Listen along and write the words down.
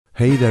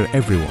Hey there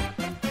everyone,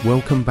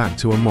 welcome back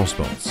to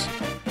Amaazbots.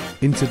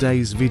 In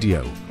today's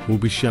video, we'll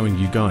be showing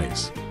you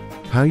guys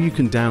how you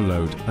can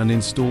download and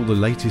install the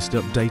latest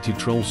updated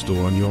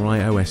Trollstore on your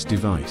iOS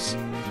device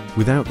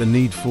without the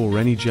need for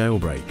any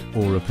jailbreak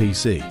or a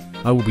PC.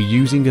 I will be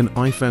using an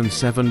iPhone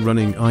 7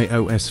 running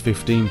iOS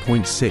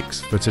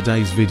 15.6 for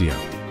today's video.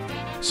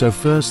 So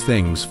first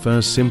things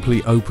first,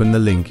 simply open the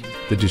link,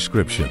 the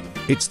description.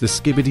 It's the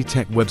Skibidi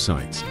Tech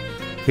website.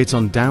 Hit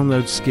on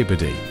download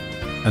Skibidi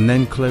and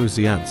then close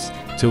the ads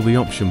till the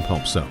option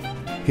pops up.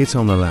 Hit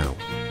on allow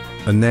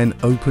and then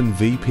open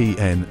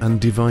VPN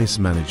and device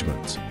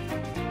management.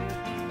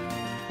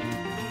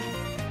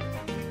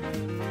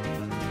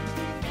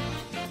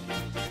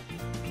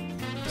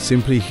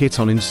 Simply hit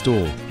on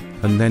install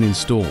and then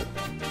install.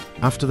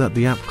 After that,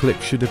 the app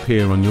clip should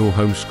appear on your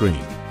home screen.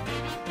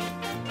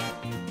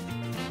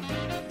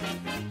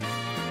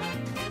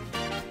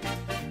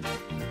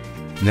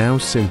 Now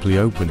simply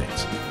open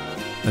it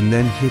and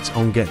then hit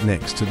on get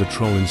next to the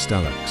Troll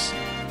installers.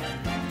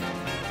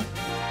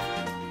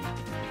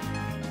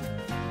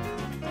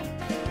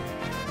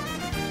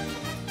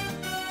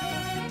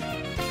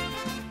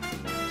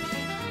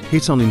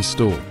 Hit on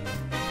install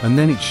and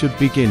then it should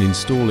begin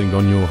installing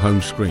on your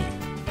home screen.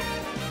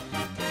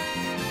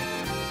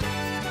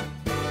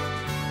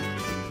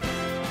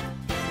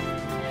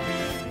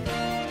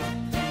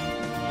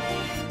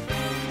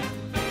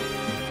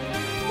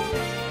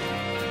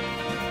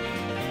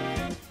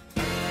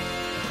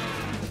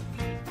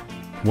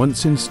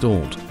 Once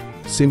installed,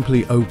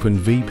 simply open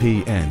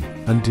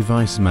VPN and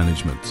device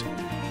management.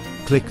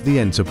 Click the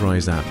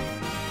Enterprise app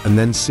and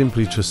then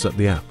simply trust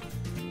the app.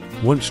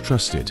 Once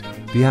trusted,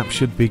 the app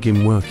should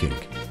begin working.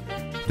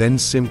 Then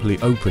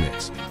simply open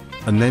it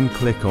and then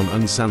click on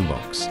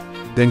Unsandbox.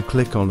 Then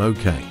click on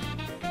OK.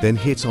 Then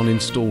hit on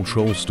Install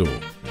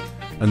Trollstore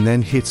and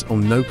then hit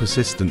on No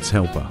Persistence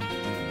Helper.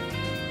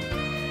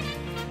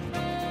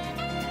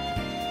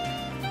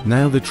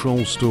 Now the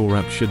Trollstore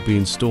app should be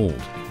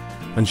installed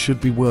and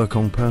should be work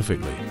on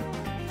perfectly.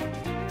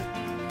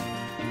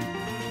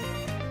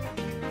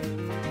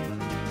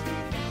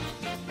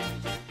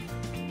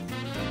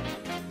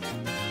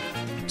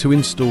 To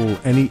install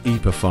any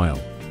IPA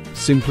file,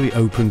 simply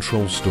open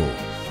Trollstore,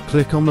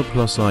 click on the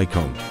plus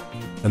icon,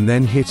 and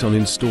then hit on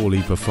Install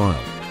IPA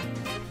file.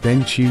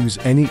 Then choose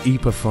any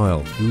IPA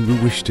file you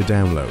wish to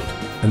download,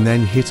 and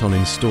then hit on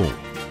Install.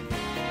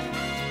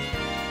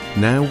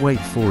 Now wait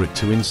for it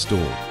to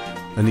install,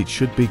 and it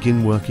should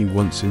begin working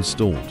once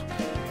installed.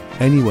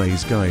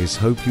 Anyways guys,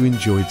 hope you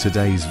enjoyed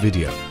today's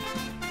video.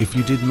 If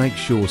you did, make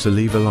sure to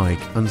leave a like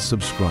and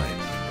subscribe.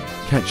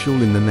 Catch you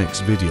all in the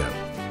next video.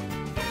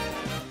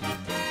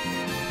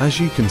 As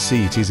you can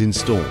see, it is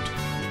installed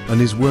and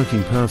is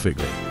working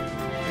perfectly.